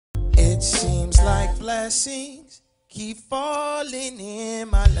It seems like blessings keep falling in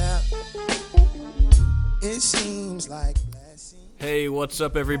my lap. It seems like blessings. Hey, what's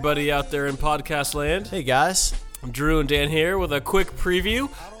up, everybody out there in podcast land? Hey, guys. Drew and Dan here with a quick preview,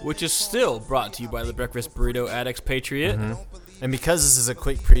 which is still brought to you by the Breakfast Burrito Addicts Patriot. And because this is a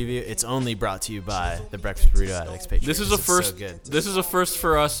quick preview, it's only brought to you by the Breakfast Burrito Addicts Patriot. This is a first. So good. This is a first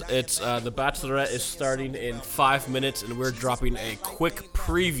for us. It's The Bachelorette is starting in 5 minutes, and we're dropping a quick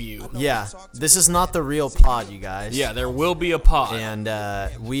preview. Yeah, this is not the real pod, you guys. Yeah, there will be a pod.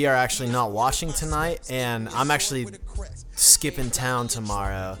 And we are actually not watching tonight, and I'm actually skipping town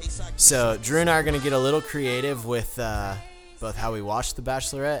tomorrow. So Drew and I are going to get a little creative with both how we watch The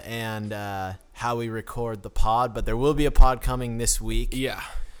Bachelorette and how we record the pod, but there will be a pod coming this week. Yeah.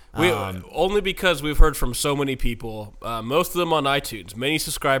 Only because we've heard from so many people, most of them on iTunes, many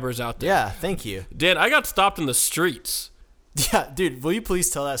subscribers out there. Yeah, thank you. Dan, I got stopped in the streets. Yeah, dude, will you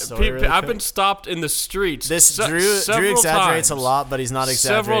please tell that story really I've quick? been stopped in the streets. Drew exaggerates a lot, but he's not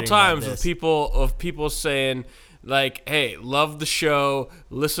exaggerating. Several times about of this. people saying, like, hey, love the show,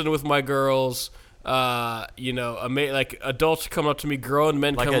 listen with my girls. Like adults come up to me, grown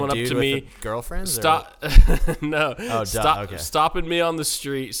men like coming a up dude to with me. a girlfriend? Stop! No. Oh, okay. Stopping me on the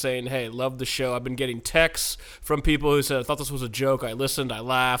street, saying, "Hey, love the show." I've been getting texts from people who said, "I thought this was a joke." I listened. I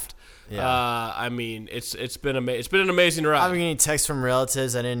laughed. Yeah. It's been an amazing ride. I'm getting texts from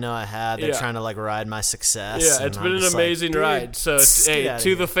relatives I didn't know I had. They're trying to like ride my success. Yeah, it's been an amazing ride. So, hey,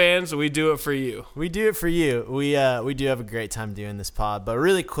 to the fans, we do it for you. We do it for you. We do have a great time doing this pod. But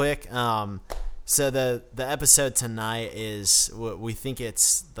really quick, so the episode tonight is we think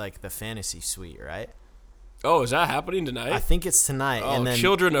it's like the fantasy suite, right? Oh, is that happening tonight? I think it's tonight. Oh, and then,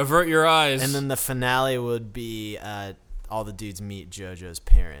 children, avert your eyes. And then the finale would be all the dudes meet JoJo's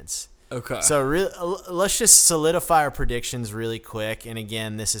parents. Okay. So let's just solidify our predictions really quick. And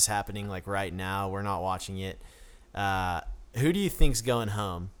again, this is happening like right now. We're not watching it. Who do you think's going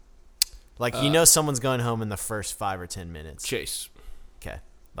home? Like someone's going home in the first 5 or 10 minutes. Chase. Okay,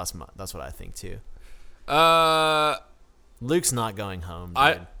 that's what I think too. Uh, Luke's not going home.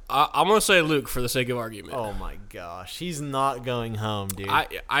 Dude. I'm gonna say Luke for the sake of argument. Oh my gosh, he's not going home, dude.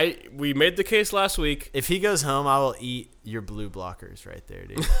 We made the case last week. If he goes home, I will eat your blue blockers right there,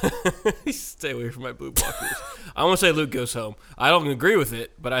 dude. Stay away from my blue blockers. I'm gonna say Luke goes home. I don't agree with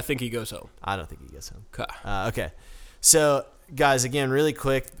it, but I think he goes home. I don't think he goes home. Okay. So, guys, again, really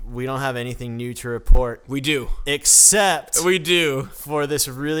quick, we don't have anything new to report. We do. Except we do for this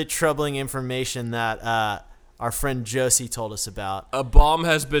really troubling information that our friend Josie told us about. A bomb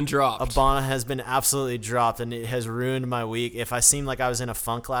has been dropped. A bomb has been absolutely dropped, and it has ruined my week. If I seemed like I was in a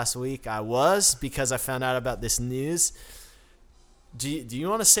funk last week, I was, because I found out about this news. Do you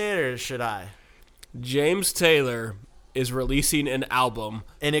want to say it, or should I? James Taylor is releasing an album.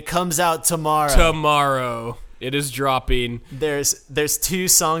 And it comes out tomorrow. Tomorrow. It is dropping. There's 2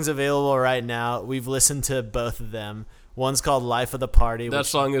 songs available right now. We've listened to both of them. One's called "Life of the Party." That which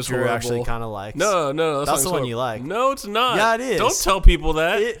song is Drew horrible. actually kind of likes. No, that's the one you like. No, it's not. Yeah, it is. Don't tell people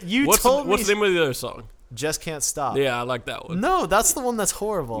that. Told me. What's the name of the other song? "Just Can't Stop." Yeah, I like that one. No, that's the one that's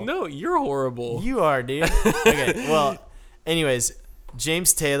horrible. No, you're horrible. You are, dude. Okay, well, anyways,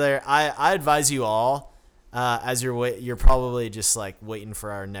 James Taylor. I advise you all. As you're probably just like waiting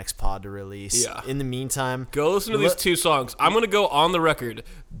for our next pod to release. Yeah. In the meantime, go listen to these 2 songs. I'm gonna go on the record.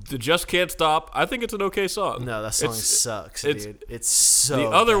 The "Just Can't Stop." I think it's an okay song. No, that song sucks, dude. It's so. The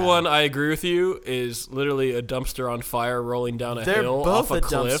other bad. one, I agree with you, is literally a dumpster on fire rolling down a They're hill both off a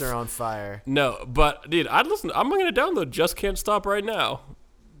cliff. dumpster on fire. No, but dude, I'm gonna download "Just Can't Stop" right now.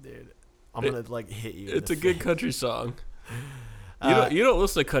 Dude, I'm gonna like hit you. It's a good country song. You don't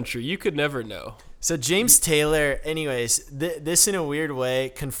listen to country. You could never know. So James Taylor, anyways, this in a weird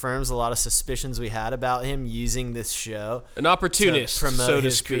way confirms a lot of suspicions we had about him using this show. An opportunist, to promote so to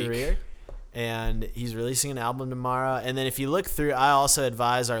his speak. Career. And he's releasing an album tomorrow. And then if you look through, I also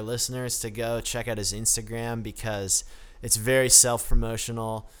advise our listeners to go check out his Instagram because it's very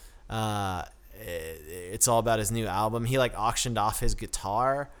self-promotional. It's all about his new album. He like auctioned off his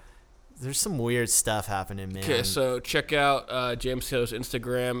guitar. There's some weird stuff happening, man. Okay, so check out James Taylor's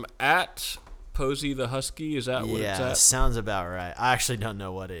Instagram at Posey the Husky. Is that what it's at? Yeah, sounds about right. I actually don't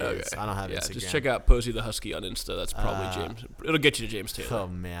know what it is. I don't have Instagram. Just check out Posey the Husky on Insta. That's probably James. It'll get you to James Taylor. Oh,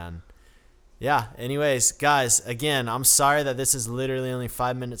 man. Yeah, anyways, guys, again, I'm sorry that this is literally only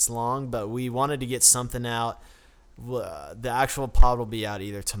 5 minutes long, but we wanted to get something out. The actual pod will be out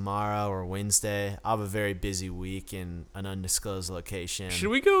either tomorrow or Wednesday. I have a very busy week in an undisclosed location. Should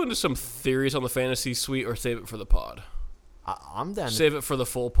we go into some theories on the fantasy suite or save it for the pod? I'm down. Save it for the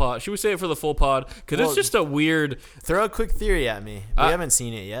full pod. Should we save it for the full pod? Because it's just a weird. Throw a quick theory at me. We haven't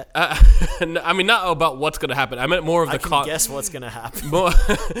seen it yet. I mean, not about what's going to happen. I meant more of the I can guess what's gonna happen.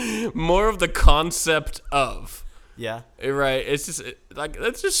 more of the concept of. Yeah. Right. It's just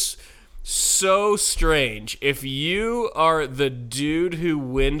that's just so strange. If you are the dude who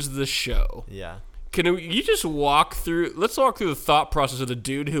wins the show. Yeah. Can you just walk through? Let's walk through the thought process of the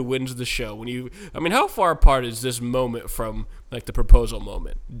dude who wins the show. I mean, how far apart is this moment from like the proposal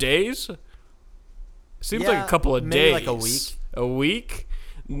moment? Days? Seems like a couple of maybe days. like a week. A week?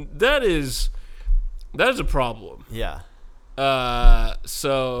 That is a problem. Yeah.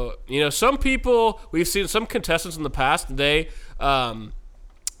 So some people, we've seen some contestants in the past. They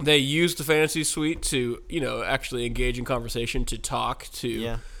use the fantasy suite to actually engage in conversation, to talk to.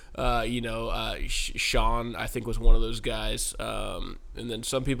 Yeah. Sean, I think, was one of those guys. And then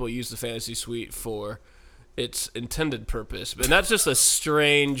some people use the fantasy suite for its intended purpose. And that's just a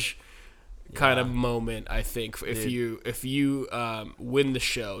strange kind of moment, I think, if you win the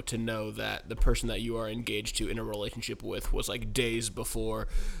show, to know that the person that you are engaged to in a relationship with was like days before,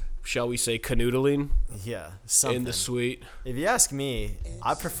 shall we say, canoodling? Yeah, something. In the suite. If you ask me,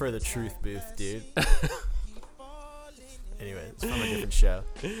 I prefer the truth booth, dude. Anyway, it's from a different show.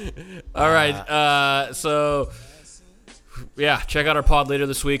 All right. So, yeah, check out our pod later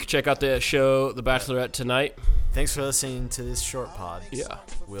this week. Check out the show, The Bachelorette, tonight. Thanks for listening to this short pod. Yeah.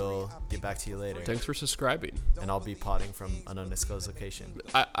 We'll get back to you later. Thanks for subscribing. And I'll be podding from an undisclosed location.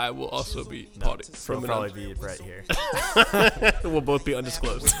 I will also be podding from probably be right here. We'll both be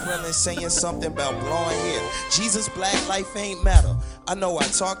undisclosed. Krillin saying something about blowing hair. Jesus, black life ain't matter. I know I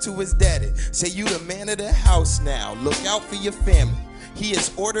talked to his daddy. Say you the man of the house now. Look out for your family. He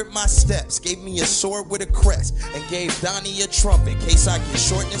has ordered my steps, gave me a sword with a crest, and gave Donnie a trumpet in case I get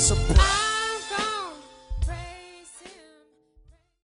shortness of breath.